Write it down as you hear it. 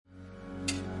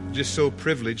Just so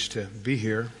privileged to be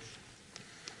here.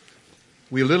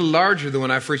 We're a little larger than when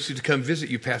I first used to come visit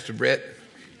you, Pastor Brett,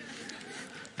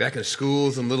 back in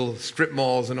schools and little strip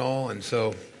malls and all. And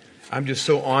so I'm just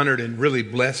so honored and really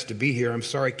blessed to be here. I'm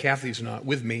sorry Kathy's not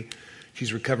with me.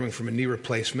 She's recovering from a knee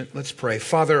replacement. Let's pray.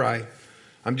 Father,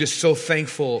 I'm just so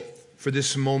thankful for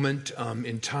this moment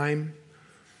in time.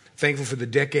 Thankful for the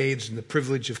decades and the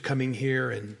privilege of coming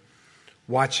here and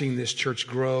watching this church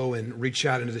grow and reach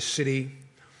out into the city.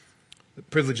 The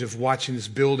privilege of watching this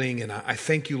building, and I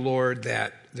thank you, Lord,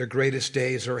 that their greatest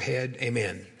days are ahead.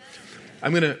 Amen.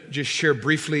 I'm going to just share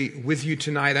briefly with you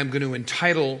tonight. I'm going to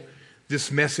entitle this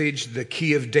message, The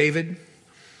Key of David.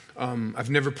 I've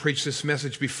never preached this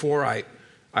message before.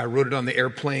 I wrote it on the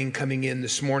airplane coming in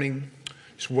this morning.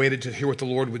 Just waited to hear what the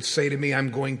Lord would say to me. I'm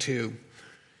going to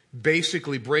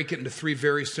basically break it into three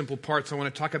very simple parts. I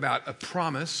want to talk about a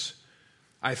promise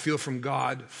I feel from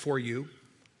God for you.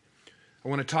 I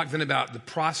want to talk then about the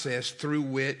process through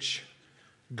which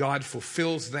God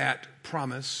fulfills that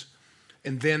promise.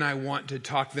 And then I want to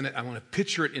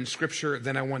picture it in Scripture.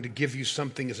 Then I want to give you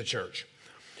something as a church.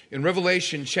 In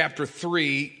Revelation chapter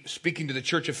 3, speaking to the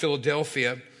church of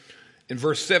Philadelphia, in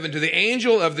verse 7, to the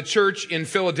angel of the church in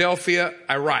Philadelphia,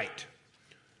 I write,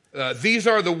 these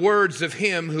are the words of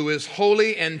him who is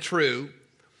holy and true,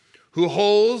 who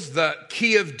holds the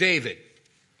key of David.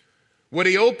 What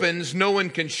he opens, no one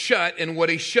can shut, and what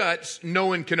he shuts, no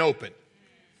one can open.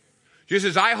 Just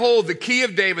as I hold the key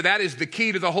of David, that is the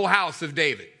key to the whole house of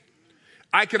David.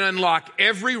 I can unlock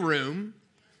every room.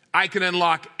 I can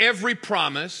unlock every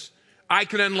promise. I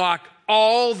can unlock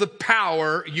all the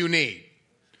power you need.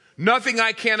 Nothing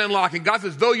I can't unlock. And God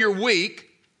says, though you're weak,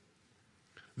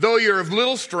 though you're of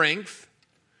little strength,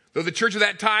 though the church of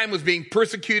that time was being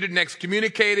persecuted and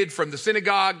excommunicated from the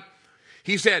synagogue,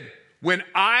 he said, when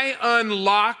I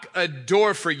unlock a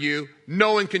door for you,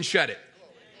 no one can shut it.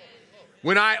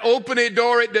 When I open a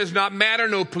door, it does not matter.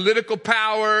 No political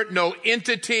power, no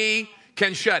entity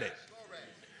can shut it.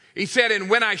 He said,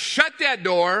 and when I shut that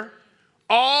door,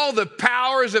 all the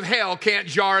powers of hell can't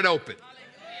jar it open.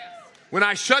 When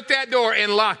I shut that door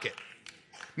and lock it.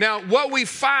 Now, what we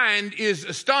find is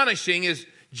astonishing is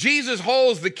Jesus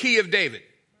holds the key of David.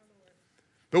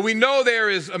 But we know there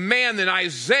is a man in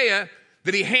Isaiah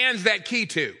that he hands that key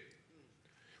to.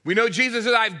 We know Jesus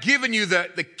said, I've given you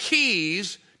the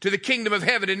keys to the kingdom of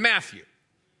heaven in Matthew.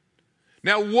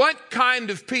 Now, what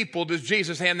kind of people does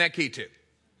Jesus hand that key to?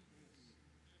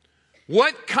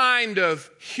 What kind of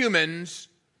humans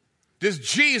does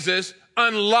Jesus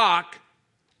unlock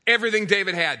everything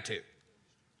David had to?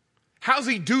 How's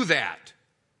he do that?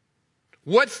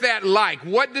 What's that like?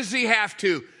 What does he have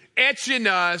to etch in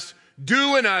us,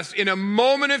 do in us in a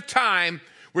moment of time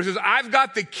where it says, I've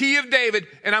got the key of David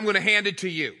and I'm going to hand it to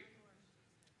you.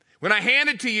 When I hand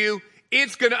it to you,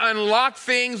 it's going to unlock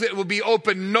things that will be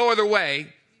opened no other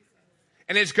way.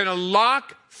 And it's going to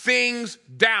lock things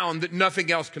down that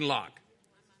nothing else can lock.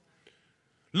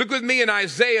 Look with me in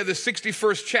Isaiah, the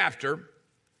 61st chapter.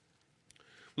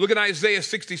 Look at Isaiah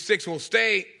 66. We'll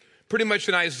stay pretty much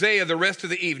in Isaiah the rest of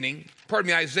the evening. Pardon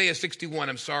me, Isaiah 61,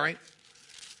 I'm sorry.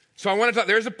 So I want to talk,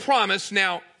 there's a promise.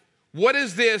 Now, what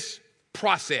is this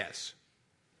process?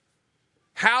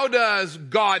 How does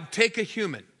God take a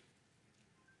human?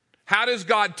 How does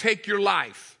God take your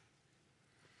life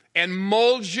and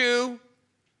mold you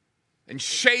and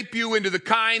shape you into the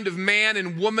kind of man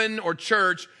and woman or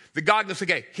church that God can say,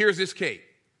 okay, here's this key.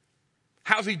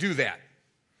 How's he do that?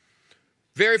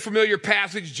 Very familiar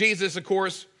passage. Jesus, of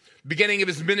course, beginning of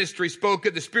his ministry spoke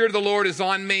it. The Spirit of the Lord is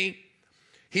on me.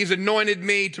 He's anointed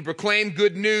me to proclaim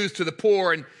good news to the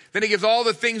poor. And then he gives all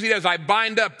the things he does. I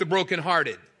bind up the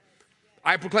brokenhearted.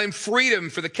 I proclaim freedom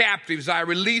for the captives. I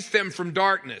release them from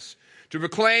darkness. To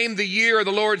proclaim the year of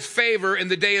the Lord's favor and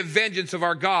the day of vengeance of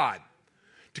our God.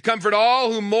 To comfort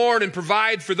all who mourn and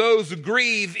provide for those who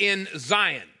grieve in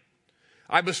Zion.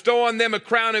 I bestow on them a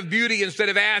crown of beauty instead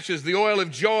of ashes, the oil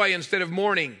of joy instead of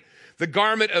mourning, the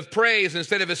garment of praise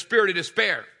instead of a spirit of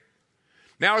despair.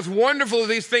 Now, as wonderful as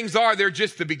these things are, they're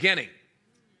just the beginning.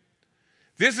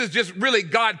 This is just really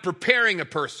God preparing a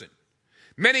person.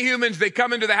 Many humans, they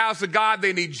come into the house of God,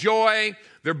 they need joy,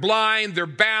 they're blind, they're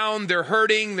bound, they're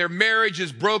hurting, their marriage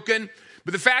is broken.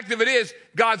 But the fact of it is,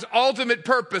 God's ultimate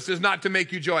purpose is not to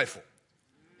make you joyful.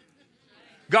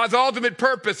 God's ultimate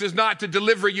purpose is not to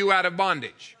deliver you out of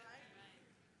bondage.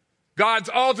 God's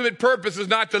ultimate purpose is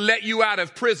not to let you out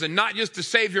of prison, not just to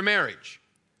save your marriage.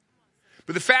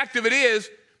 But the fact of it is,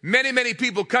 many, many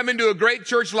people come into a great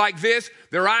church like this,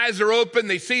 their eyes are open,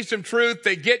 they see some truth,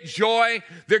 they get joy,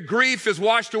 their grief is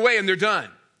washed away and they're done.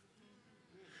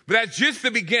 But that's just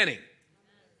the beginning.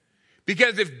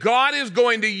 Because if God is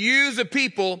going to use a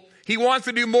people, he wants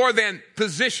to do more than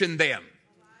position them.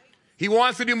 He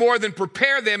wants to do more than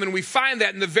prepare them, and we find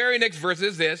that in the very next verse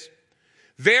is this.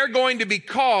 They're going to be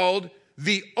called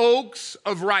the oaks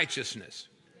of righteousness,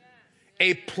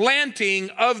 a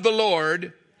planting of the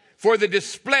Lord for the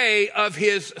display of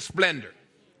his splendor.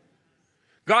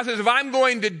 God says, if I'm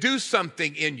going to do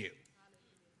something in you,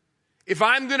 if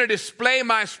I'm going to display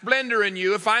my splendor in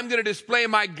you, if I'm going to display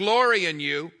my glory in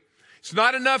you, it's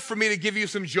not enough for me to give you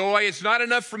some joy. It's not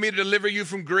enough for me to deliver you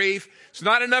from grief. It's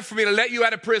not enough for me to let you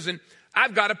out of prison.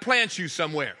 I've got to plant you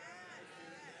somewhere.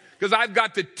 Because I've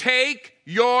got to take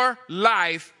your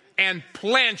life and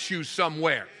plant you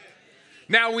somewhere.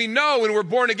 Now we know when we're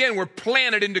born again, we're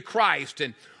planted into Christ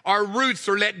and our roots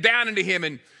are let down into him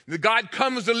and God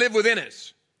comes to live within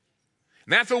us.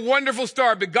 And that's a wonderful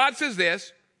start. But God says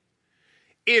this,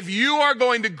 if you are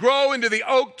going to grow into the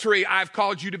oak tree I've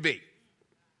called you to be,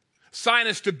 sign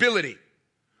of stability,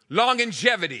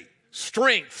 longevity,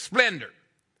 strength, splendor,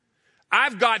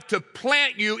 I've got to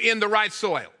plant you in the right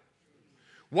soil.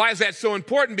 Why is that so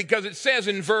important? Because it says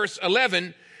in verse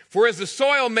 11, for as the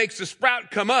soil makes the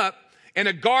sprout come up and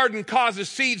a garden causes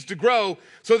seeds to grow,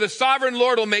 so the sovereign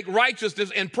Lord will make righteousness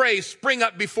and praise spring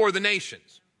up before the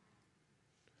nations.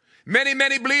 Many,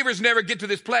 many believers never get to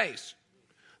this place.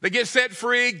 They get set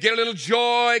free, get a little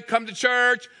joy, come to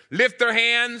church, lift their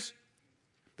hands.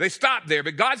 They stop there.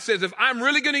 But God says, if I'm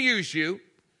really going to use you,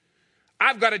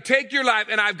 I've got to take your life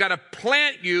and I've got to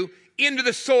plant you into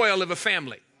the soil of a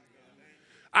family.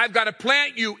 I've got to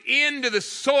plant you into the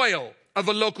soil of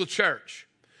a local church.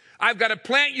 I've got to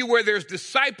plant you where there's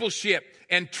discipleship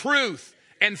and truth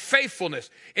and faithfulness.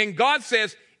 And God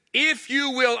says, if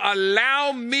you will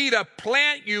allow me to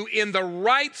plant you in the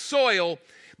right soil,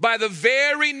 by the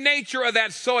very nature of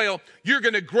that soil, you're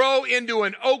going to grow into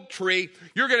an oak tree.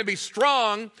 You're going to be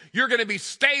strong. You're going to be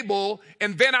stable.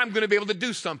 And then I'm going to be able to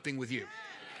do something with you.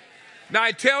 Now,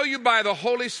 I tell you by the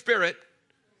Holy Spirit,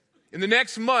 in the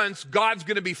next months, God's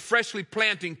going to be freshly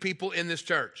planting people in this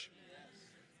church.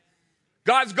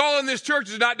 God's goal in this church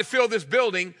is not to fill this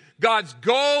building. God's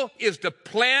goal is to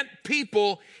plant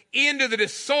people into the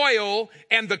soil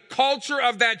and the culture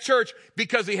of that church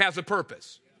because he has a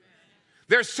purpose.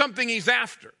 There's something he's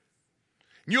after.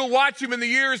 You'll watch him in the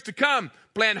years to come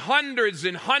plant hundreds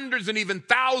and hundreds and even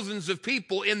thousands of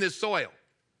people in this soil.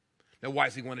 Now, why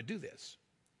does he want to do this?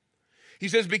 He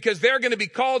says, because they're going to be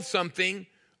called something,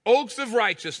 oaks of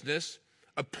righteousness,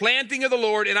 a planting of the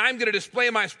Lord, and I'm going to display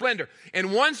my splendor.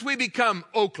 And once we become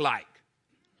oak-like,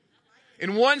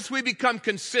 and once we become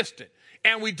consistent,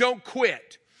 and we don't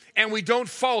quit, and we don't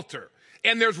falter,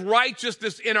 and there's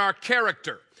righteousness in our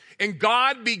character, and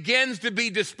God begins to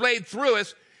be displayed through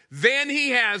us, then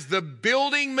he has the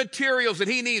building materials that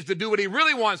he needs to do what he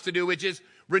really wants to do, which is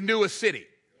renew a city,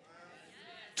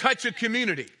 touch a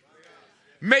community,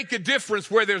 make a difference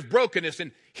where there's brokenness.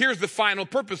 And here's the final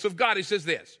purpose of God. He says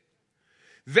this,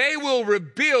 they will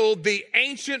rebuild the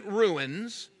ancient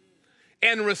ruins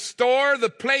and restore the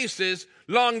places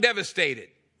long devastated.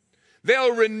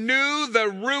 They'll renew the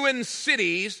ruined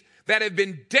cities that have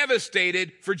been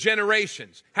devastated for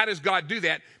generations. How does God do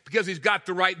that? Because he's got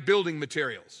the right building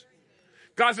materials.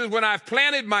 God says, when I've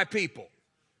planted my people,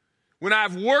 when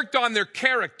I've worked on their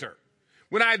character,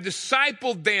 when I've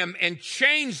discipled them and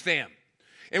changed them,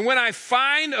 and when I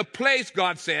find a place,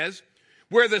 God says,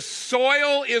 where the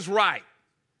soil is right,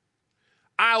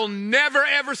 I'll never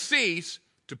ever cease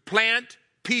to plant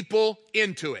people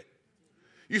into it.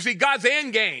 You see, God's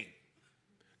end game,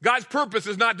 God's purpose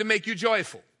is not to make you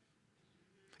joyful.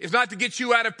 It's not to get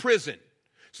you out of prison.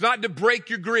 It's not to break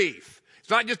your grief. It's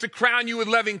not just to crown you with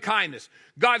loving kindness.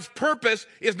 God's purpose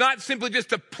is not simply just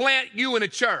to plant you in a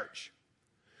church.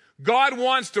 God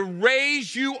wants to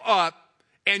raise you up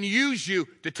and use you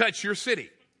to touch your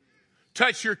city,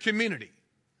 touch your community,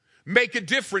 make a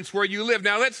difference where you live.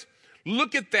 Now let's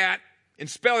look at that and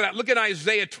spell it out. Look at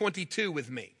Isaiah 22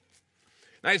 with me.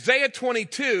 In Isaiah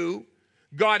 22,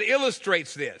 God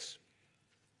illustrates this.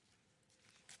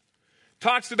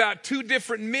 Talks about two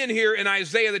different men here in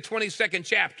Isaiah, the 22nd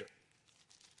chapter.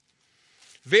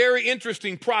 Very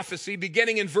interesting prophecy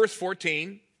beginning in verse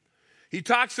 14. He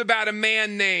talks about a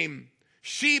man named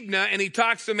Shebna, and he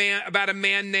talks about a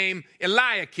man named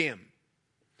Eliakim.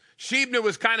 Shebna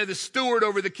was kind of the steward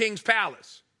over the king's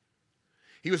palace.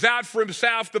 He was out for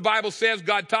himself, the Bible says.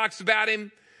 God talks about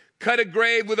him. Cut a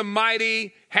grave with a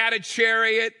mighty, had a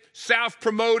chariot,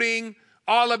 self-promoting,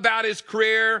 all about his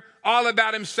career, all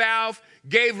about himself,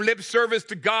 gave lip service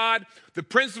to God. The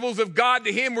principles of God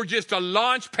to him were just a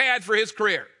launch pad for his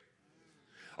career.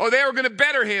 Oh, they were going to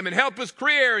better him and help his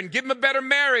career and give him a better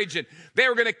marriage, and they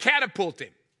were going to catapult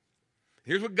him.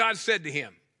 Here's what God said to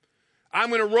him. I'm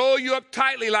going to roll you up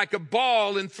tightly like a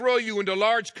ball and throw you into a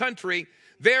large country.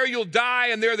 There you'll die,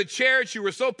 and there the chariots you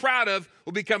were so proud of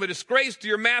will become a disgrace to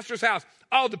your master's house.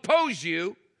 I'll depose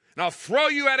you, and I'll throw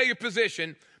you out of your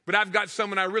position, but I've got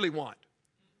someone I really want.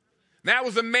 That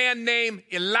was a man named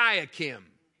Eliakim.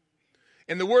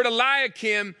 And the word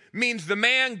Eliakim means the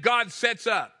man God sets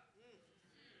up.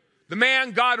 The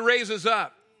man God raises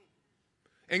up.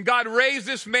 And God raised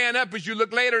this man up, as you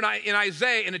look later in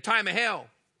Isaiah, in a time of hell.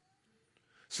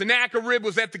 Sennacherib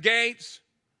was at the gates.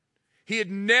 He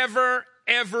had never,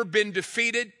 ever been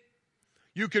defeated.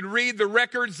 You can read the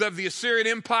records of the Assyrian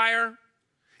Empire.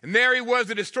 And there he was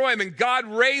to destroy him. And God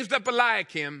raised up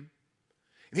Eliakim.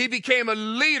 And he became a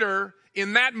leader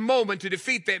in that moment to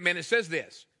defeat that man. It says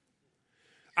this.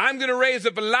 I'm going to raise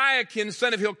up Eliakim,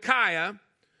 son of Hilkiah,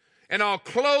 and I'll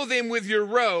clothe him with your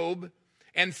robe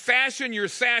and fashion your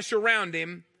sash around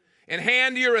him and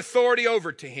hand your authority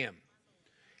over to him.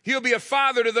 He'll be a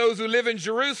father to those who live in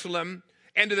Jerusalem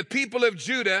and to the people of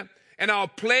Judah, and I'll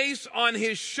place on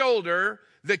his shoulder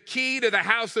the key to the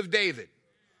house of David.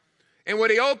 And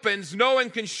what he opens, no one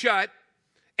can shut,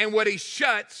 and what he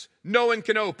shuts, no one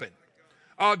can open.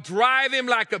 I'll drive him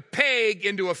like a peg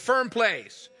into a firm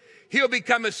place. He'll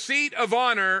become a seat of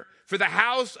honor for the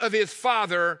house of his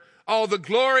father. All the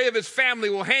glory of his family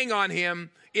will hang on him,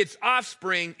 its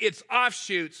offspring, its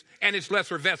offshoots, and its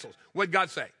lesser vessels. What did God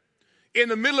say? In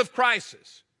the middle of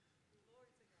crisis,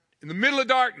 in the middle of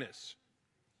darkness,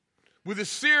 with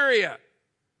Assyria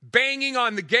banging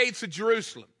on the gates of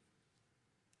Jerusalem,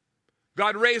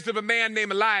 God raised up a man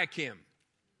named Eliakim,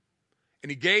 and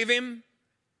he gave him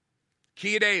the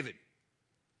key of David.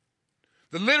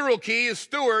 The literal key is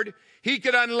steward. He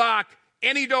could unlock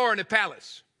any door in the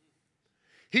palace.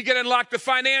 He could unlock the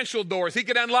financial doors. He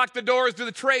could unlock the doors to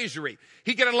the treasury.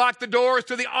 He could unlock the doors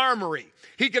to the armory.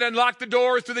 He could unlock the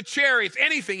doors to the chariots.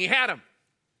 Anything, he had them.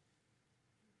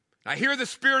 I hear the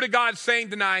Spirit of God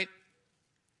saying tonight,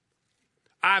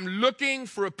 I'm looking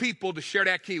for a people to share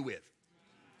that key with.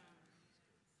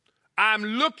 I'm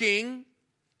looking,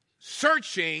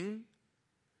 searching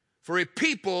for a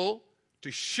people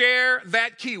to share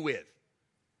that key with.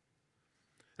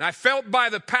 And I felt by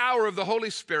the power of the Holy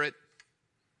Spirit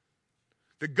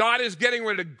that God is getting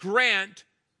ready to grant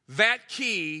that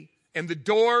key and the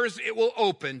doors it will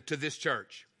open to this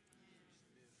church.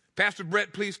 Pastor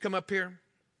Brett, please come up here.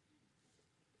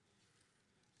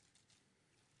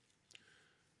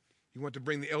 You want to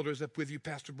bring the elders up with you,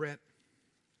 Pastor Brett?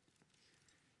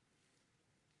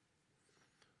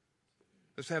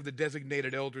 Let's have the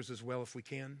designated elders as well if we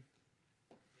can.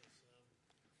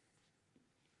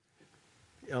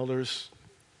 Elders,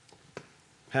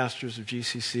 pastors of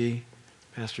GCC,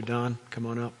 Pastor Don, come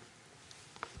on up.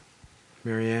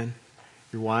 Marianne,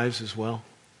 your wives as well.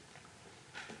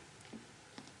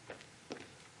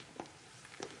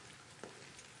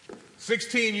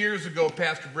 "16 years ago,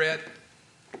 Pastor Brett,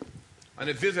 on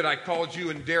a visit I called you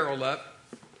and Daryl up.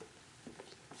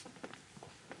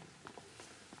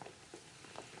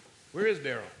 Where is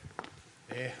Daryl?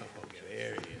 Yeah, okay,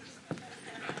 there he is.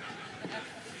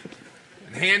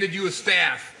 And handed you a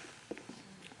staff.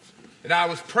 And I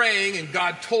was praying, and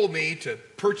God told me to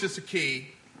purchase a key,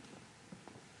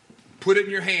 put it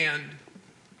in your hand.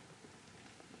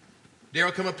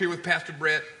 Daryl, come up here with Pastor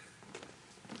Brett.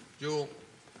 Jewel,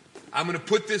 I'm going to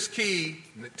put this key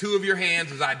in the two of your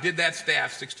hands as I did that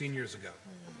staff 16 years ago.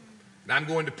 And I'm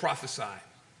going to prophesy.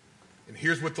 And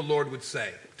here's what the Lord would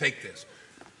say. Take this.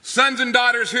 Sons and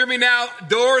daughters, hear me now.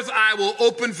 Doors I will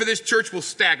open for this church will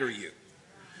stagger you.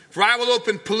 For I will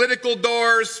open political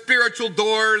doors, spiritual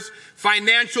doors,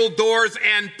 financial doors,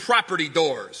 and property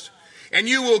doors. And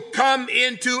you will come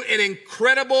into an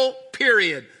incredible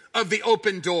period of the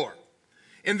open door.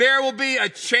 And there will be a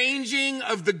changing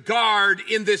of the guard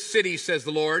in this city, says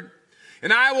the Lord.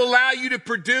 And I will allow you to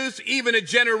produce even a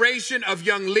generation of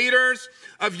young leaders,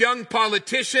 of young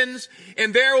politicians.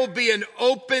 And there will be an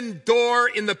open door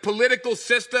in the political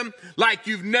system like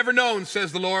you've never known,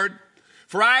 says the Lord.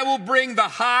 For I will bring the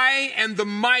high and the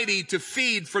mighty to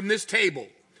feed from this table.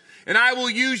 And I will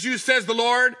use you, says the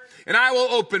Lord. And I will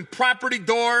open property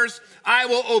doors. I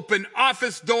will open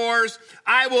office doors.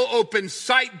 I will open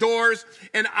site doors.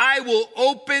 And I will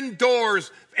open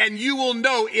doors, and you will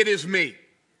know it is me.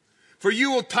 For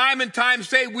you will time and time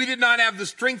say, we did not have the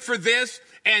strength for this,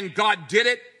 and God did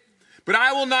it. But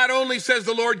I will not only, says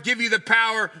the Lord, give you the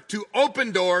power to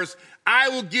open doors, I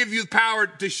will give you power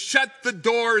to shut the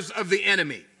doors of the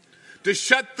enemy, to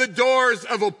shut the doors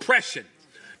of oppression,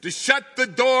 to shut the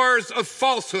doors of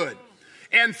falsehood.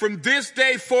 And from this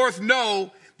day forth,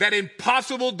 know that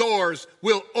impossible doors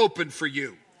will open for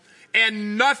you.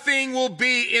 And nothing will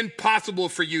be impossible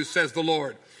for you, says the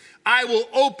Lord. I will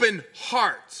open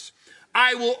hearts.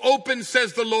 I will open,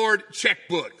 says the Lord,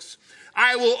 checkbooks.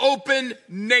 I will open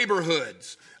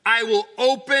neighborhoods. I will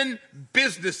open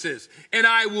businesses. And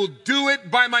I will do it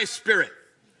by my Spirit.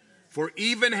 For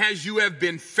even as you have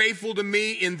been faithful to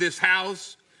me in this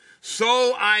house,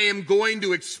 so I am going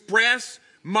to express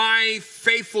my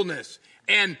faithfulness.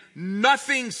 And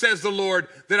nothing, says the Lord,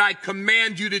 that I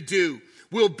command you to do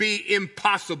will be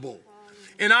impossible.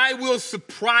 And I will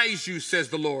surprise you, says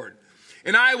the Lord.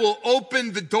 And I will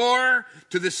open the door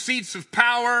to the seats of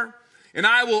power. And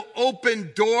I will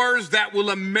open doors that will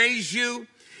amaze you.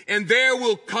 And there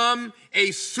will come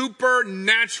a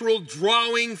supernatural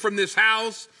drawing from this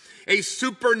house, a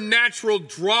supernatural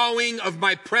drawing of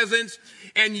my presence.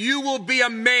 And you will be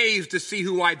amazed to see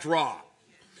who I draw.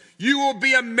 You will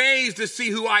be amazed to see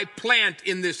who I plant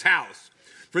in this house.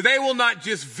 For they will not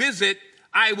just visit,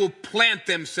 I will plant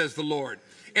them, says the Lord.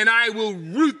 And I will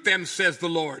root them, says the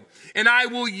Lord. And I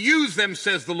will use them,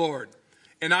 says the Lord.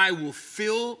 And I will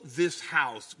fill this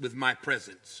house with my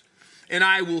presence. And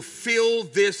I will fill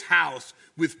this house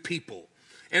with people.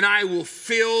 And I will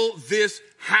fill this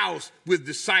house with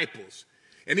disciples.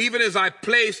 And even as I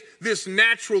place this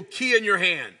natural key in your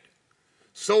hand,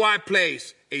 so I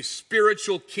place a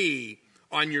spiritual key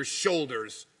on your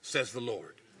shoulders, says the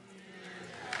Lord.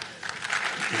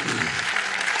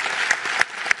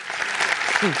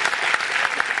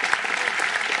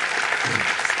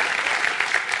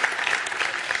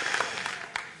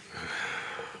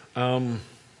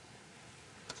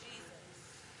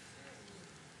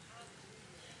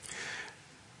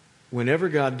 Whenever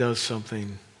God does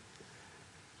something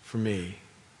for me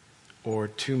or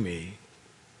to me,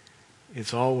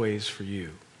 it's always for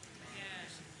you.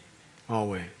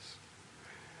 Always.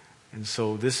 And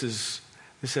so this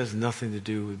has nothing to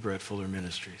do with Brett Fuller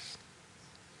Ministries.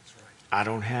 I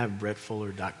don't have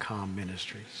brettfuller.com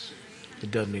ministries.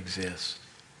 It doesn't exist.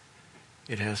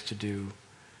 It has to do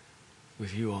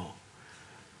with you all.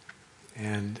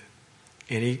 And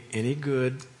any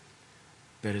good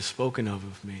that is spoken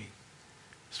of me,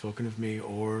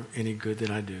 or any good that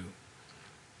I do,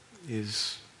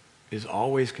 is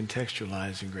always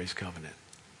contextualized in Grace Covenant.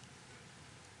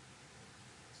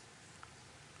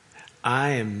 I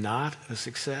am not a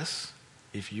success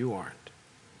if you aren't.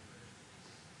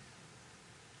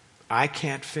 I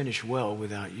can't finish well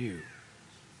without you.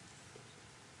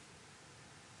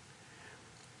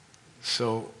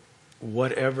 So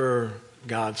whatever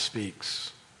God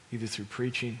speaks, either through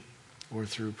preaching or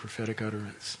through prophetic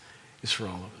utterance, is for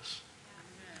all of us.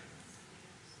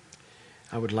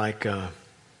 I would like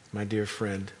my dear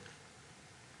friend,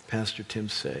 Pastor Tim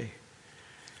Say,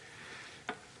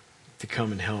 to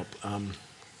come and help.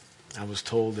 I was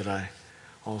told that I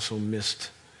also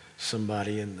missed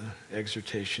somebody in the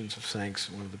exhortations of thanks,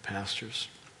 one of the pastors,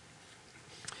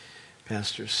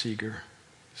 Pastor Seeger.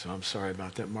 So I'm sorry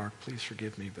about that, Mark. Please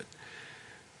forgive me. But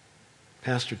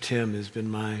Pastor Tim has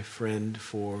been my friend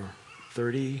for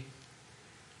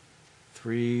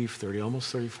almost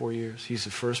 34 years. He's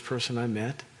the first person I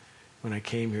met when I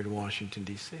came here to Washington,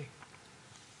 D.C.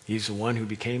 He's the one who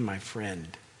became my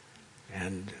friend.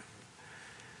 And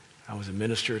I was a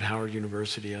minister at Howard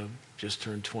University. I just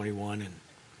turned 21, and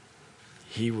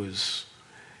he was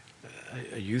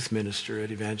a youth minister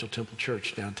at Evangel Temple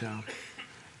Church downtown.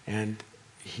 And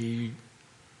he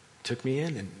took me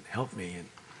in and helped me. And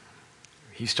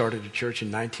he started a church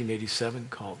in 1987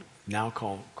 called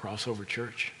Crossover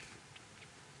Church.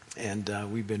 And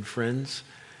we've been friends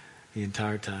the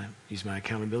entire time. He's my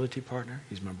accountability partner.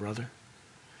 He's my brother.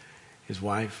 His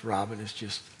wife, Robin, is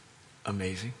just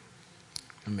amazing.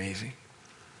 Amazing.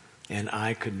 And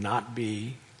I could not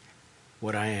be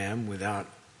what I am without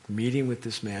meeting with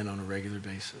this man on a regular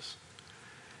basis.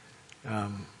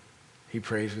 He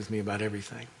prays with me about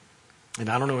everything. And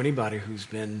I don't know anybody who's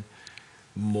been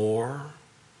more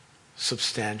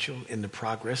substantial in the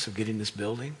progress of getting this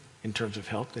building in terms of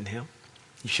help than him.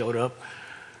 He showed up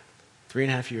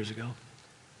 3.5 years ago,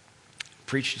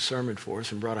 preached a sermon for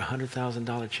us, and brought a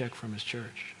 $100,000 check from his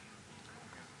church.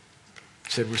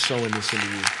 Said, we're sowing this into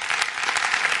you.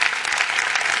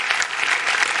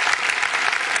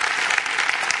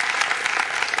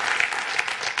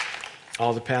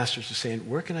 All the pastors are saying,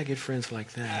 where can I get friends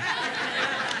like that?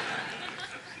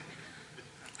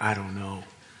 I don't know.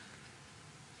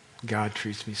 God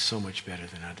treats me so much better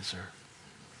than I deserve,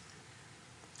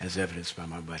 as evidenced by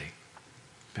my buddy.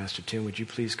 Pastor Tim, would you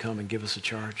please come and give us a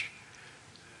charge?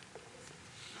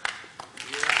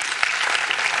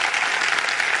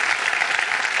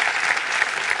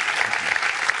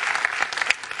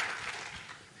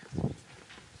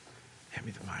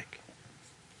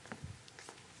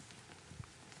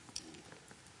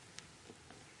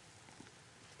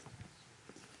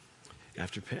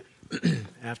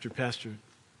 After Pastor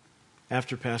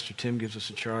Tim gives us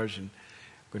a charge, and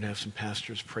we're going to have some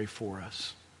pastors pray for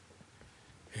us.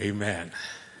 Amen.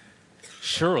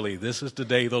 Surely this is the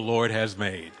day the Lord has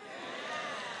made.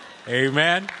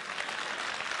 Amen.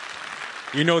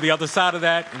 You know the other side of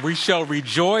that? We shall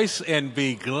rejoice and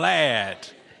be glad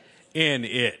in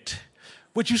it.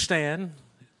 Would you stand?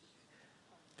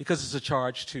 Because it's a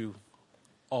charge to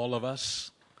all of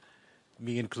us,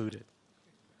 me included.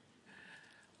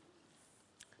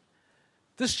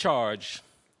 This charge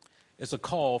is a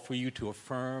call for you to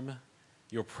affirm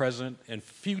your present and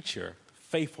future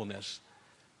faithfulness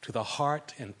to the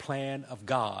heart and plan of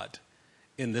God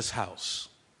in this house.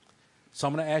 So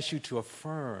I'm going to ask you to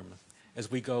affirm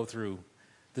as we go through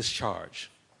this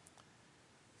charge.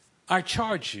 I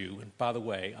charge you, and by the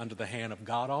way, under the hand of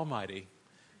God Almighty,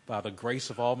 by the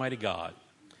grace of Almighty God,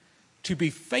 to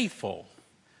be faithful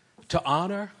to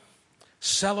honor,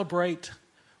 celebrate,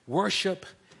 worship,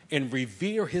 and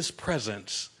revere his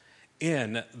presence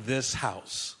in this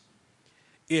house.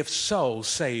 If so,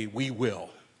 say, we will.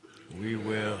 We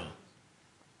will.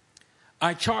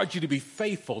 I charge you to be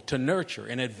faithful to nurture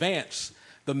and advance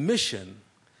the mission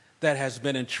that has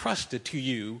been entrusted to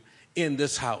you in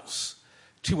this house,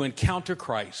 to encounter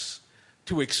Christ,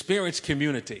 to experience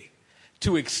community,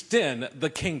 to extend the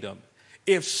kingdom.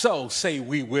 If so, say,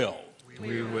 we will.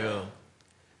 We will.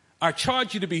 I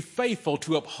charge you to be faithful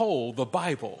to uphold the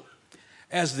Bible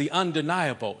as the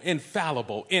undeniable,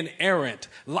 infallible, inerrant,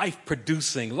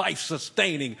 life-producing,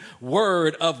 life-sustaining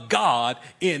Word of God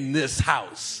in this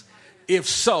house. If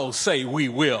so, say, we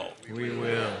will. We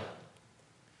will.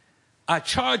 I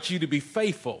charge you to be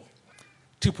faithful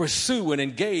to pursue and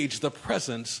engage the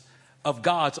presence of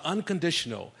God's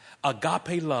unconditional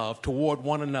agape love toward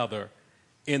one another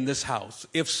in this house.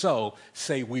 If so,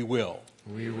 say, we will.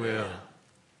 We will.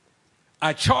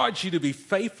 I charge you to be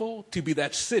faithful to be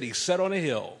that city set on a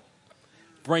hill,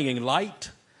 bringing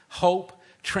light, hope,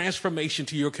 transformation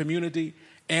to your community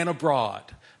and abroad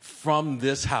from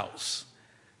this house.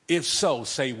 If so,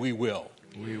 say, we will.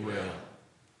 We will.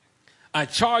 I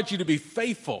charge you to be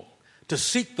faithful to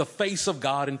seek the face of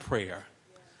God in prayer,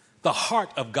 the heart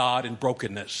of God in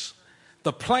brokenness,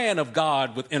 the plan of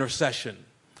God with intercession,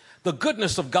 the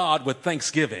goodness of God with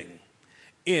thanksgiving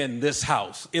in this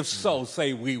house. If so,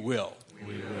 say, we will.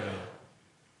 We will.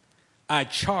 I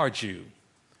charge you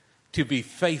to be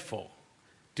faithful,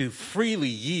 to freely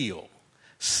yield,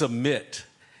 submit,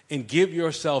 and give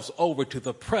yourselves over to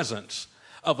the presence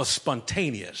of a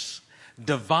spontaneous,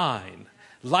 divine,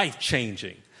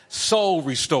 life-changing,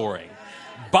 soul-restoring,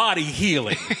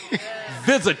 body-healing,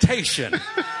 visitation,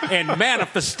 and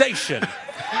manifestation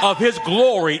of his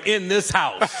glory in this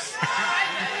house.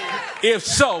 If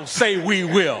so, say, we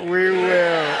will. We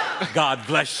will. God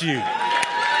bless you.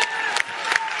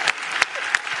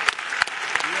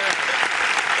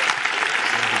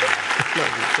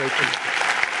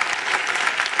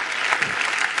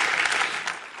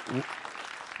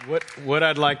 What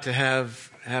I'd like to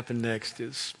have happen next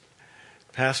is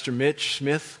Pastor Mitch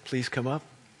Smith, please come up.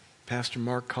 Pastor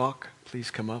Mark Koch,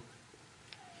 please come up.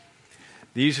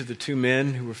 These are the two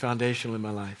men who were foundational in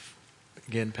my life.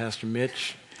 Again, Pastor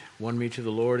Mitch won me to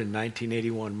the Lord in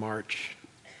 1981, March.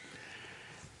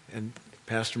 And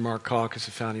Pastor Mark Koch is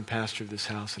the founding pastor of this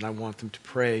house, and I want them to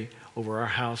pray over our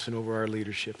house and over our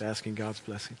leadership, asking God's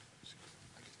blessing.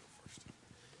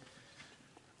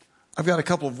 I've got a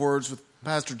couple of words with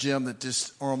Pastor Jim that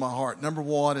just are on my heart. Number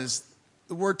one is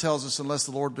the word tells us unless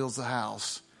the Lord builds the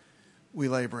house, we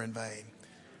labor in vain.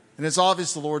 And it's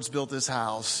obvious the Lord's built this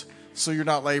house, so you're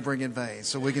not laboring in vain.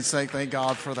 So we can say thank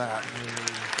God for that.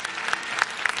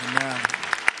 Amen.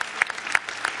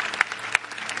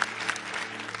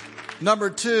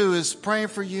 Number two is praying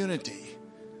for unity,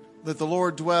 that the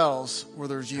Lord dwells where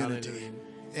there's unity. Hallelujah.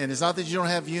 And it's not that you don't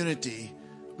have unity,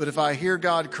 but if I hear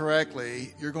God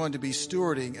correctly, you're going to be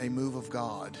stewarding a move of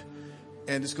God.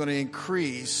 And it's going to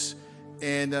increase.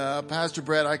 And Pastor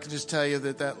Brett, I can just tell you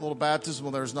that little baptismal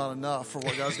there is not enough for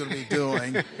what God's going to be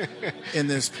doing in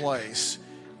this place.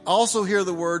 I also hear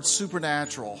the word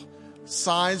supernatural,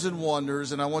 signs and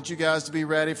wonders. And I want you guys to be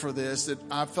ready for this. That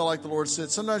I felt like the Lord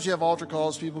said, sometimes you have altar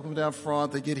calls, people come down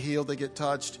front, they get healed, they get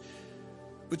touched.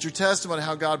 But your testimony,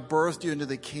 how God birthed you into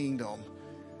the kingdom,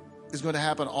 is going to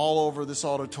happen all over this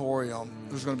auditorium.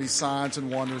 There's going to be signs and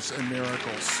wonders and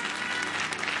miracles.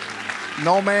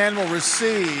 No man will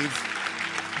receive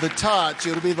the touch.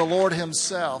 It'll be the Lord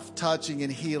himself touching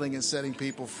and healing and setting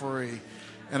people free.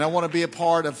 And I want to be a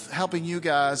part of helping you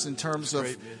guys in terms of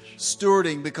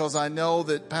stewarding, because I know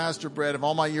that Pastor Brett, of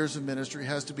all my years of ministry,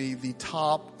 has to be the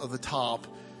top of the top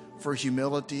for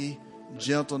humility,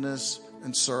 gentleness,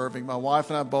 and serving. My wife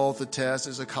and I both attest,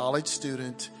 as a college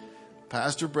student,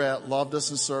 Pastor Brett loved us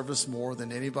and served us more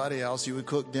than anybody else. He would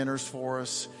cook dinners for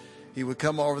us. He would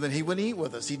come over, then he wouldn't eat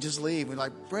with us. He'd just leave. We'd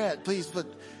like, Brett, please, but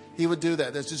he would do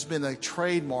that. That's just been a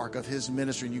trademark of his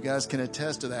ministry, and you guys can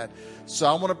attest to that. So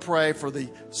I want to pray for the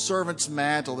servant's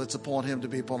mantle that's upon him to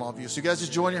be upon all of you. So you guys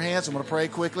just join your hands. I'm going to pray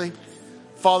quickly.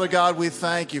 Father God, we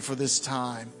thank you for this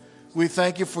time. We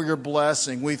thank you for your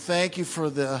blessing. We thank you for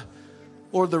the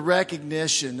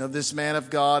recognition of this man of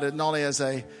God, and not only as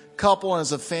a couple and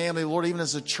as a family, Lord, even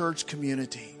as a church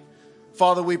community.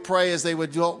 Father, we pray as they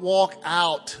would walk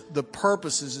out the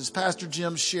purposes, as Pastor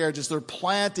Jim shared, as they're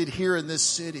planted here in this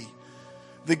city,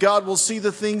 that God will see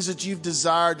the things that you've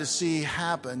desired to see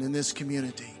happen in this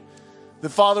community. That,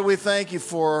 Father, we thank you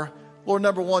for, Lord,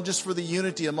 number one, just for the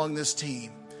unity among this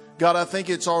team. God, I think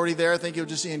it's already there. I think it'll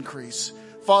just increase.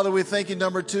 Father, we thank you,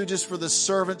 number two, just for the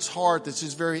servant's heart that's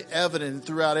just very evident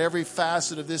throughout every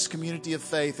facet of this community of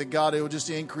faith, that God, it will just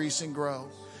increase and grow.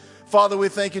 Father, we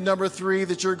thank you, number three,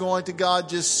 that you're going to, God,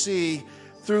 just see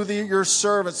through your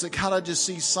servants, that God, I just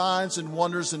see signs and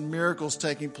wonders and miracles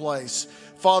taking place.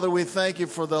 Father, we thank you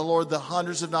for the, Lord, the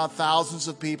hundreds, if not thousands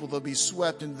of people that will be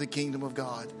swept into the kingdom of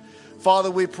God.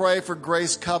 Father, we pray for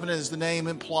Grace Covenant, as the name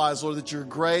implies, Lord, that your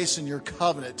grace and your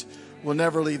covenant will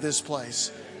never leave this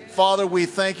place. Father, we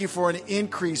thank you for an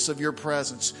increase of your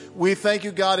presence. We thank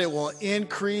you, God, it will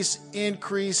increase,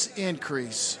 increase,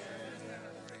 increase.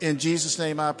 In Jesus'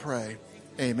 name I pray.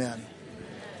 Amen.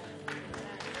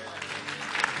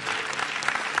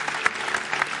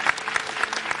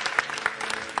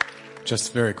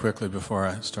 Just very quickly before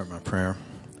I start my prayer,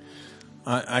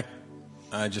 I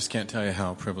just can't tell you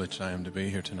how privileged I am to be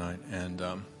here tonight. And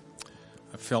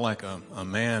I feel like a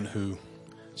man who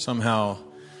somehow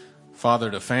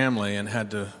fathered a family and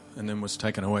then was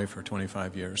taken away for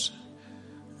 25 years.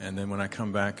 And then when I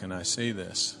come back and I see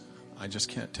this, I just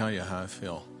can't tell you how I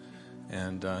feel.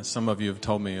 And some of you have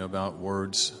told me about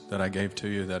words that I gave to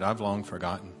you that I've long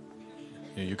forgotten.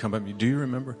 You come up, do you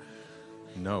remember?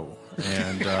 No.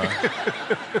 And there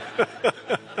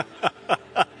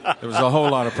was a whole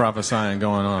lot of prophesying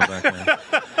going on back then.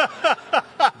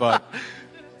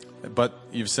 But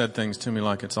you've said things to me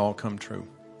like it's all come true.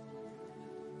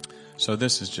 So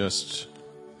this is just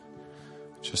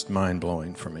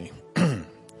mind-blowing for me.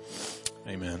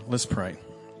 Amen. Let's pray.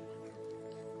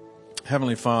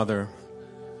 Heavenly Father,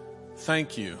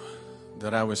 thank you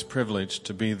that I was privileged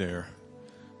to be there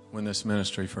when this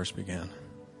ministry first began.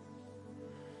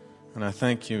 And I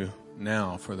thank you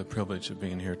now for the privilege of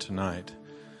being here tonight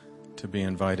to be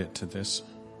invited to this.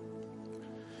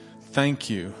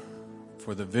 Thank you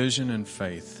for the vision and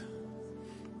faith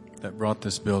that brought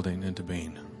this building into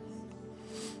being.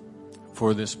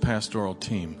 For this pastoral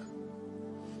team.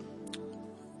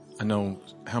 I know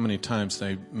how many times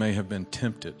they may have been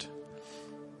tempted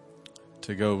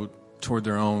to go toward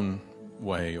their own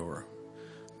way or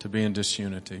to be in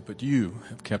disunity, but you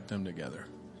have kept them together.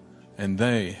 And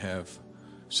they have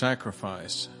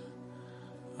sacrificed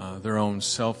their own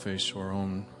selfish or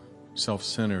own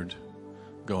self-centered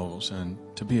goals and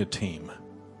to be a team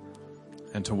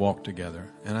and to walk together.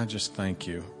 And I just thank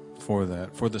you for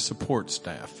that, for the support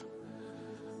staff,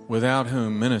 without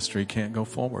whom ministry can't go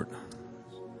forward.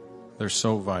 They're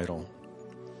so vital.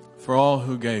 For all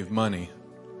who gave money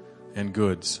and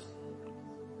goods.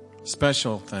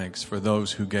 Special thanks for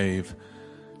those who gave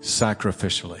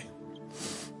sacrificially.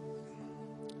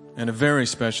 And a very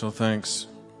special thanks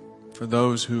for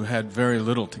those who had very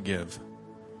little to give,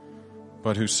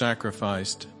 but who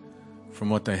sacrificed from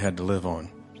what they had to live on.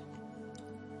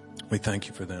 We thank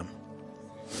you for them.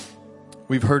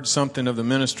 We've heard something of the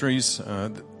ministries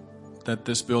that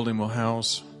this building will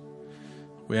house.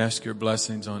 We ask your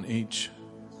blessings on each,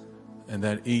 and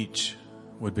that each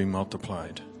would be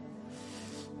multiplied.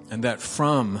 And that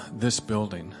from this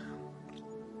building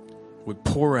would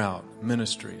pour out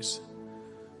ministries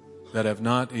that have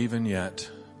not even yet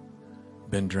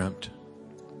been dreamt.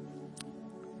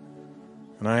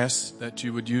 And I ask that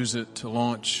you would use it to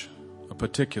launch a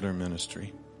particular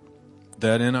ministry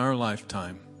that in our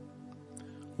lifetime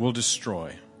will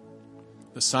destroy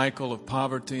the cycle of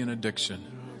poverty and addiction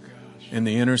in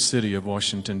the inner city of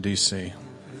Washington, D.C.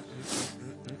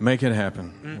 Make it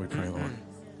happen, we pray, Lord.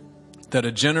 That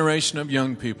a generation of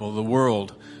young people the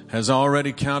world has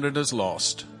already counted as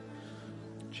lost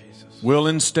will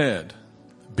instead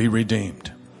be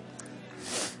redeemed.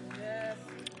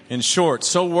 In short,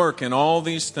 so work in all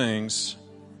these things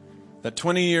that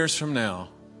 20 years from now,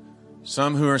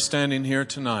 some who are standing here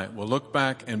tonight will look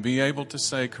back and be able to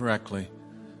say correctly,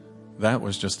 that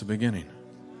was just the beginning.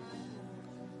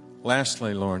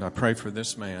 Lastly, Lord, I pray for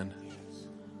this man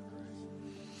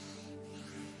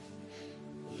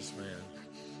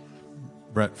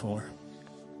Brett Fuller,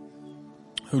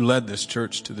 who led this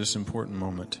church to this important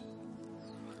moment.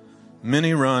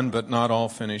 Many run, but not all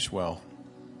finish well.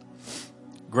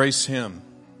 Grace him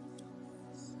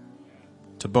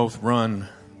to both run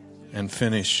and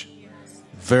finish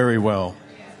very well.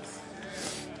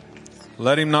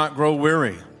 Let him not grow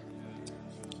weary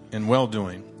in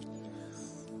well-doing,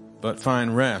 but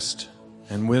find rest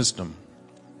and wisdom.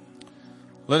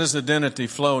 Let his identity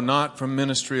flow not from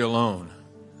ministry alone,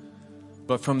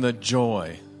 but from the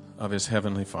joy of his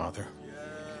heavenly Father.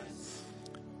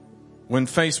 When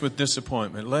faced with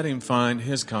disappointment, let him find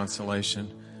his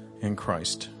consolation in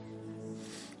Christ.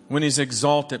 When he's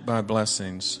exalted by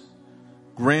blessings,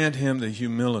 grant him the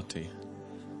humility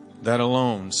that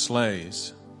alone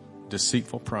slays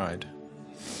deceitful pride.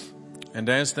 And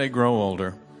as they grow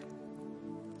older,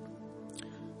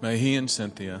 may he and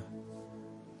Cynthia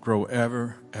grow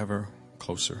ever, ever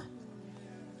closer.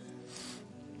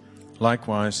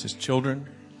 Likewise, his children,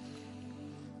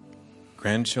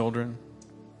 grandchildren,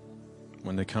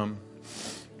 when they come,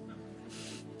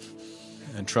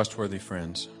 and trustworthy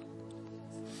friends.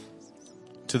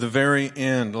 To the very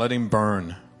end, let him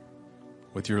burn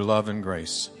with your love and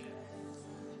grace,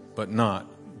 but not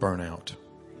burn out.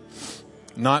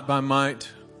 Not by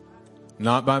might,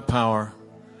 not by power,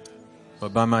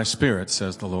 but by my Spirit,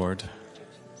 says the Lord.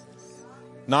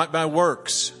 Not by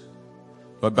works,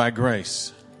 but by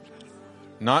grace.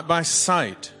 Not by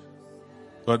sight,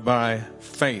 but by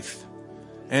faith.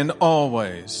 And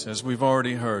always, as we've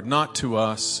already heard, not to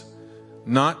us,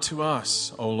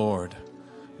 O Lord,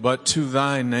 but to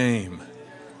thy name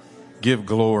give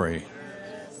glory.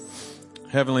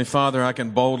 Heavenly Father, I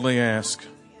can boldly ask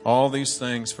all these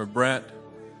things for Brett,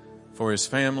 for his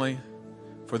family,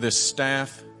 for this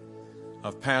staff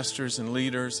of pastors and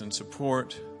leaders and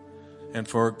support, and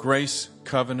for Grace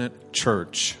Covenant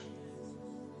Church.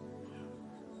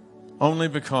 Only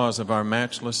because of our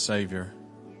matchless Savior,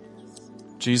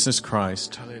 Jesus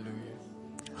Christ, Hallelujah.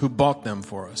 who bought them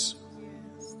for us.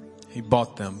 He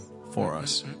bought them for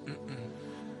us.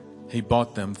 He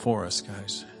bought them for us,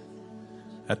 guys,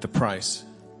 at the price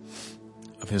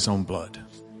of his own blood.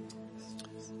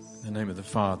 In the name of the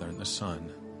Father, and the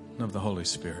Son, and of the Holy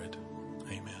Spirit.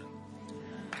 Amen.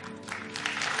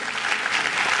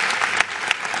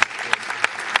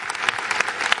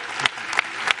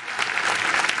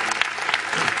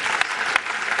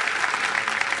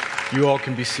 You all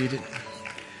can be seated.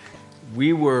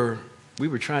 We were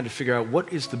trying to figure out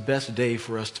what is the best day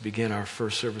for us to begin our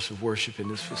first service of worship in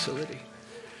this facility.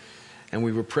 And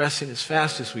we were pressing as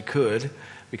fast as we could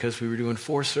because we were doing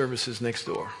 4 services next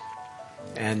door.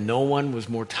 And no one was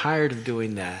more tired of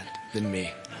doing that than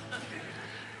me.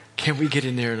 Can we get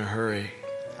in there in a hurry?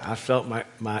 I felt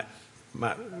the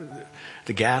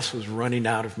gas was running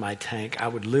out of my tank. I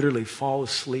would literally fall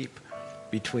asleep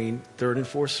between 3rd and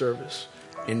 4th service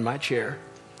in my chair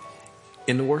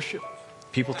in the worship.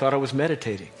 People thought I was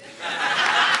meditating.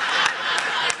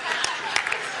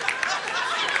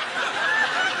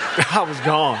 I was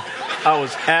gone. I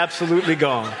was absolutely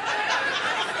gone.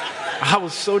 I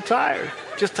was so tired.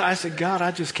 I said, God,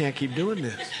 I just can't keep doing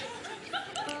this.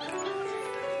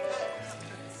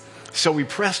 So we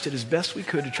pressed it as best we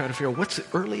could to try to figure out what's the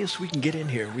earliest we can get in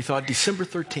here. We thought December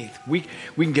 13th. We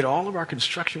can get all of our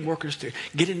construction workers to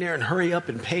get in there and hurry up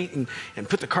and paint and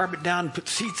put the carpet down and put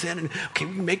seats in. And okay,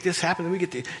 we can make this happen. Then we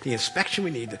get the inspection. We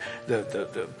need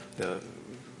the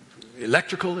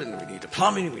electrical, and we need the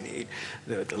plumbing, and we need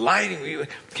the lighting. We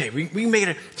can make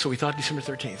it. So we thought December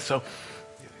 13th. So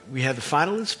we had the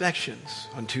final inspections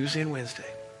on Tuesday and Wednesday,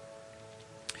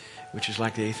 which is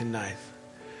like the 8th and 9th.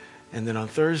 And then on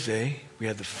Thursday, we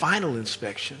had the final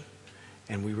inspection,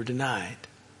 and we were denied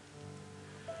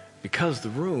because the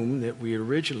room that we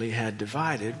originally had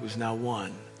divided was now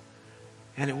one.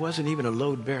 And it wasn't even a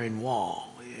load-bearing wall.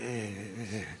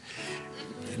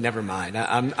 Never mind.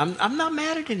 I'm not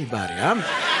mad at anybody.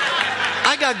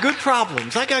 I got good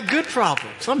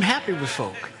problems. I'm happy with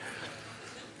folk.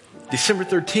 December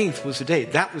 13th was the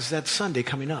date. That was that Sunday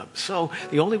coming up. So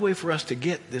the only way for us to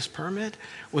get this permit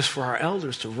was for our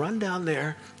elders to run down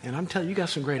there. And I'm telling you, you got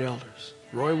some great elders.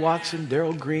 Roy Watson,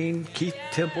 Darrell Green, Keith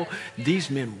Temple. These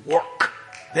men work.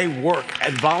 They work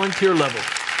at volunteer level.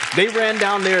 They ran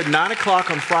down there at 9 o'clock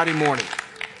on Friday morning,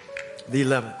 the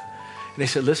 11th. And they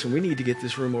said, listen, we need to get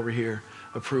this room over here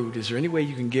approved. Is there any way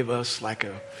you can give us like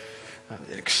an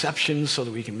exception so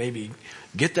that we can maybe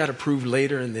get that approved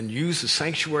later and then use the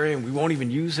sanctuary, and we won't even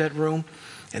use that room?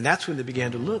 And that's when they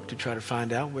began to look to try to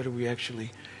find out whether we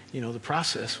actually, the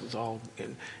process was all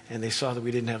in, and they saw that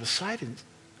we didn't have a site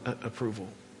approval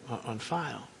on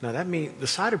file. Now that means the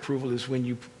site approval is when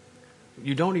you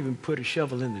you don't even put a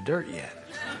shovel in the dirt yet.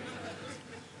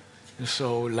 And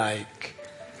so, like,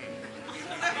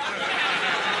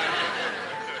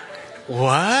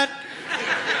 what?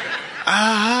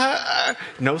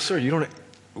 No, sir, you don't.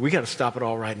 We got to stop it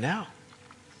all right now.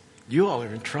 You all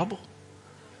are in trouble.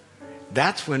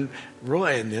 That's when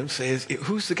Roy and them says,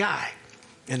 who's the guy?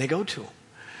 And they go to him.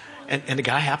 And the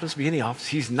guy happens to be in the office.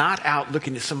 He's not out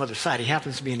looking at some other side. He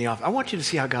happens to be in the office. I want you to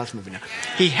see how God's moving now.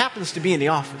 He happens to be in the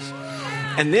office.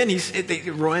 And then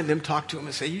Roy and them talk to him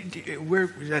and say, we're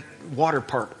that water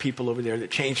park people over there that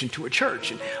changed into a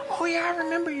church. And, oh, yeah, I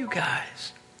remember you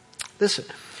guys. Listen,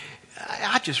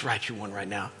 I just write you one right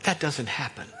now. That doesn't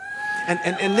happen.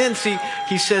 And then, see,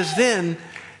 he says then,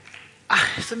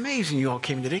 it's amazing you all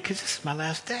came today because this is my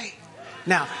last day.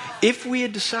 Now, if we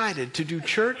had decided to do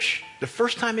church the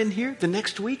first time in here, the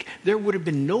next week, there would have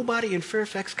been nobody in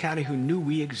Fairfax County who knew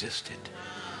we existed.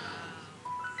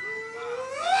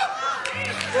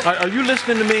 Are you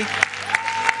listening to me?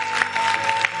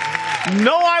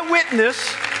 No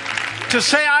eyewitness to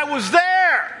say I was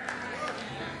there.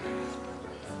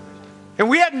 And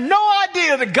we had no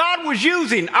idea that God was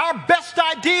using our best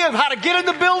idea of how to get in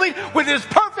the building with his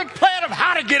perfect plan of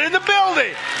how to get in the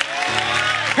building.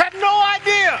 Had no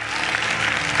idea.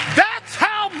 That's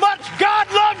how much God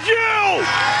loves you.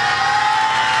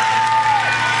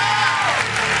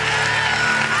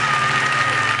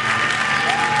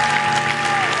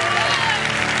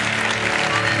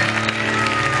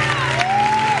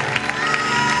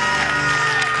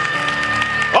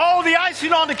 Oh, the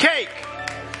icing on the cake.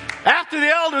 After the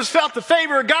elders felt the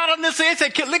favor of God on this, they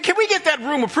said, can we get that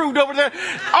room approved over there?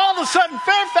 All of a sudden,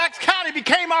 Fairfax County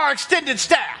became our extended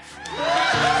staff.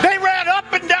 They ran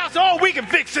up and down, said, oh, we can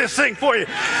fix this thing for you.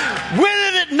 Went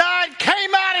in at 9,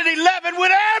 came out at 11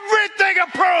 with everything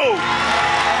approved.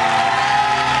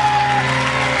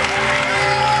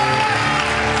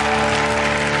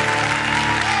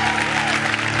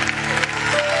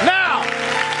 Now,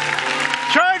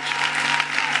 church,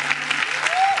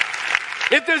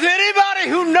 if there's anybody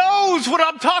who knows what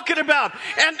I'm talking about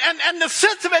and the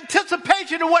sense of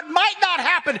anticipation of what might not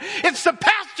happen, it's the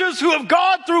pastors who have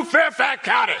gone through Fairfax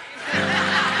County.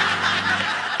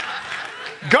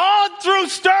 Gone through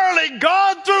Sterling,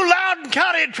 gone through Loudoun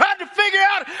County and tried to figure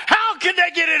out how can they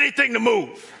get anything to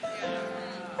move.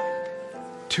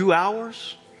 2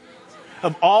 hours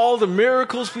of all the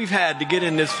miracles we've had to get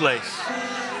in this place.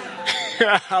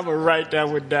 I'm going to write that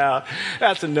one down.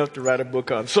 That's enough to write a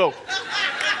book on. So,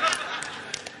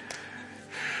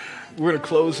 we're going to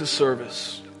close this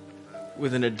service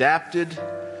with an adapted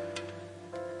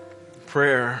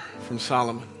prayer from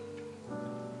Solomon.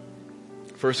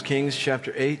 1 Kings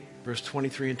chapter 8, verse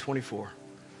 23 and 24,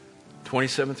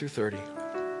 27 through 30,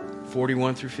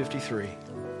 41 through 53.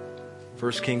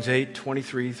 1 Kings 8,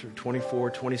 23 through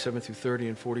 24, 27 through 30,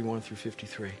 and 41 through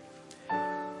 53.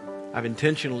 I've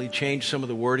intentionally changed some of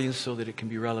the wordings so that it can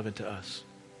be relevant to us.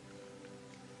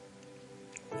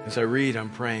 As I read, I'm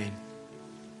praying.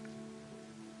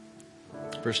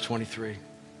 Verse 23.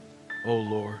 O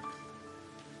Lord,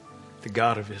 the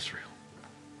God of Israel,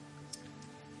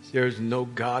 there is no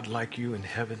God like you in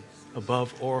heaven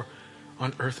above or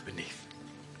on earth beneath,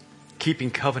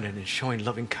 keeping covenant and showing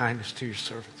loving kindness to your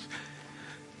servants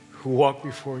who walk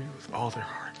before you with all their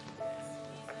heart.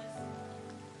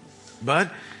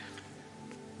 But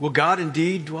will God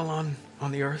indeed dwell on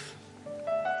the earth?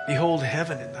 Behold,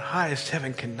 heaven and the highest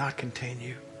heaven cannot contain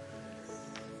you.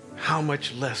 How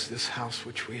much less this house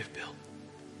which we have built?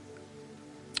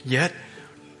 Yet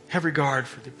have regard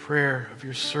for the prayer of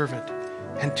your servant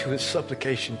and to his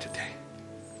supplication today.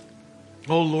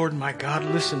 O Lord my God,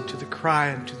 listen to the cry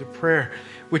and to the prayer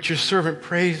which your servant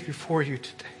prays before you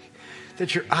today,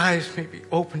 that your eyes may be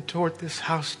open toward this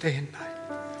house day and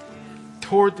night,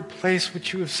 toward the place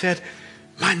which you have said,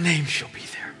 my name shall be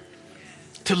there,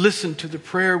 to listen to the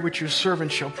prayer which your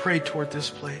servant shall pray toward this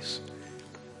place.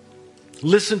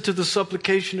 Listen to the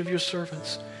supplication of your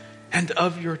servants and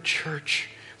of your church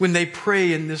when they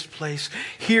pray in this place.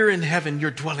 Here in heaven,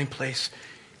 your dwelling place.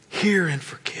 Hear and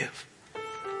forgive.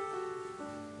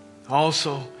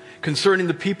 Also, concerning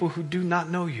the people who do not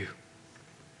know you,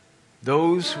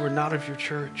 those who are not of your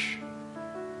church,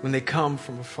 when they come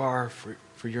from afar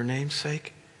for your name's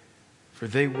sake, for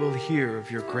they will hear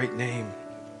of your great name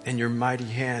and your mighty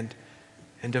hand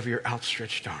and of your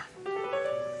outstretched arm.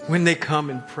 When they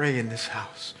come and pray in this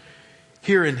house,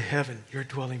 here in heaven, your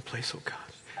dwelling place, O God,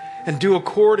 and do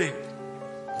according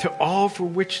to all for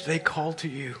which they call to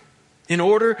you, in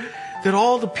order that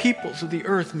all the peoples of the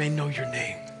earth may know your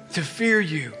name, to fear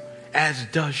you as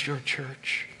does your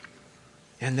church,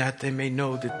 and that they may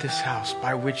know that this house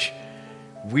by which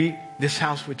This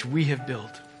house which we have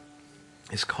built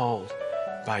is called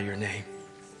by your name.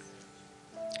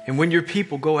 And when your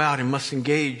people go out and must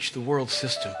engage the world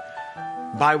system,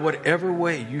 by whatever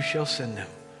way you shall send them,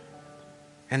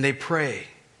 and they pray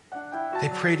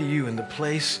to you in the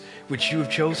place which you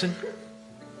have chosen,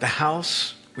 the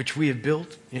house which we have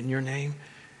built in your name,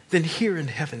 then hear in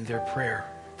heaven their prayer,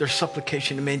 their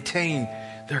supplication, to maintain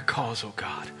their cause, O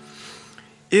God.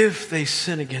 If they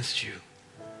sin against you,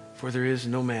 for there is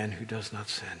no man who does not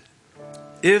sin.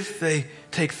 If they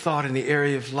take thought in the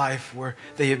area of life where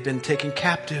they have been taken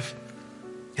captive,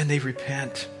 and they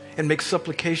repent and make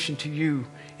supplication to you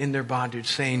in their bondage,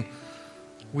 saying,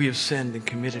 we have sinned and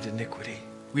committed iniquity.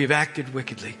 We have acted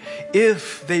wickedly.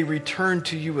 If they return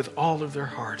to you with all of their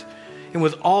heart and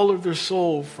with all of their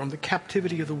soul from the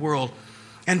captivity of the world,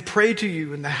 and pray to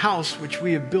you in the house which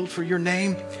we have built for your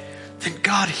name, then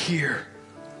God hear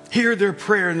their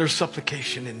prayer and their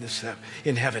supplication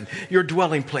in heaven, your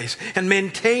dwelling place, and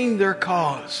maintain their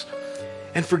cause,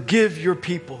 and forgive your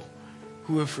people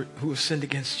who have sinned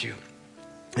against you,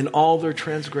 and all their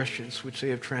transgressions which they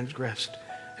have transgressed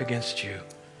against you,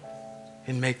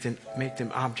 and make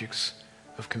them objects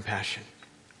of compassion,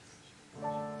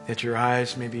 that your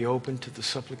eyes may be open to the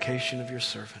supplication of your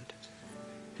servant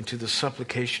and to the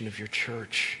supplication of your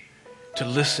church, to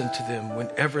listen to them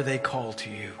whenever they call to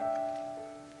you.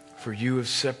 For you have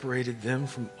separated them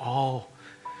from all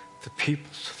the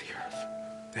peoples of the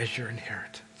earth as your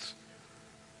inheritance,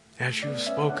 as you have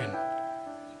spoken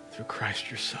through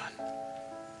Christ your Son,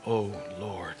 O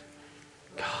Lord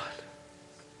God.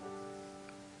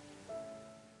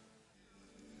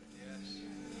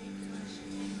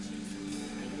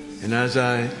 And as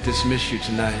I dismiss you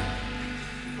tonight,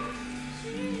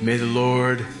 may the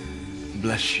Lord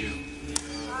bless you.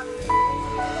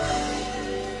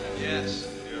 Yes.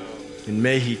 And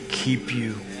may He keep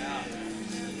you.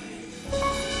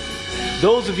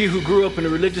 Those of you who grew up in a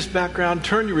religious background,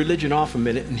 turn your religion off a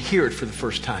minute and hear it for the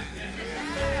first time.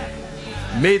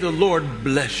 May the Lord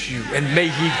bless you and may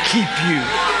He keep you.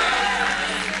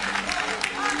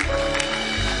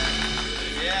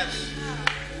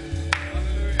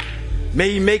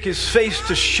 May He make His face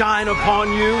to shine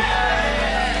upon you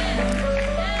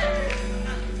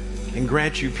and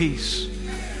grant you peace.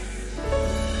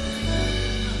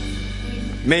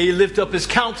 May He lift up His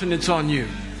countenance on you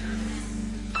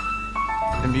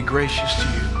and be gracious to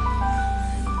you.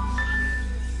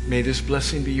 May this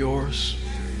blessing be yours.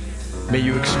 May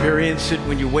you experience it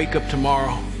when you wake up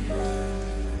tomorrow.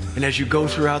 And as you go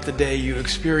throughout the day, you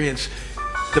experience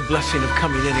the blessing of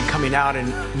coming in and coming out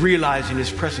and realizing His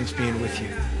presence being with you.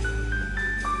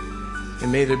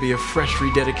 And may there be a fresh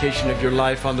rededication of your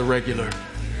life on the regular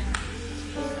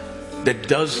that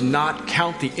does not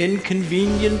count the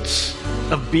inconvenience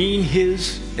of being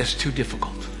His as too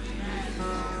difficult.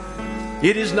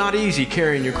 It is not easy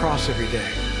carrying your cross every day,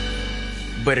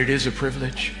 but it is a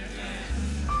privilege,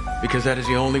 because that is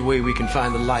the only way we can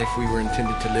find the life we were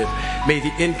intended to live. May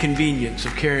the inconvenience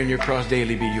of carrying your cross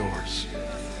daily be yours.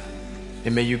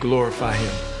 And may you glorify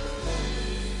Him,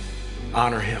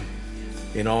 honor Him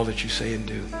in all that you say and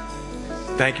do.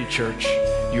 Thank you, church.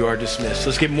 You are dismissed.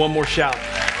 Let's give Him one more shout.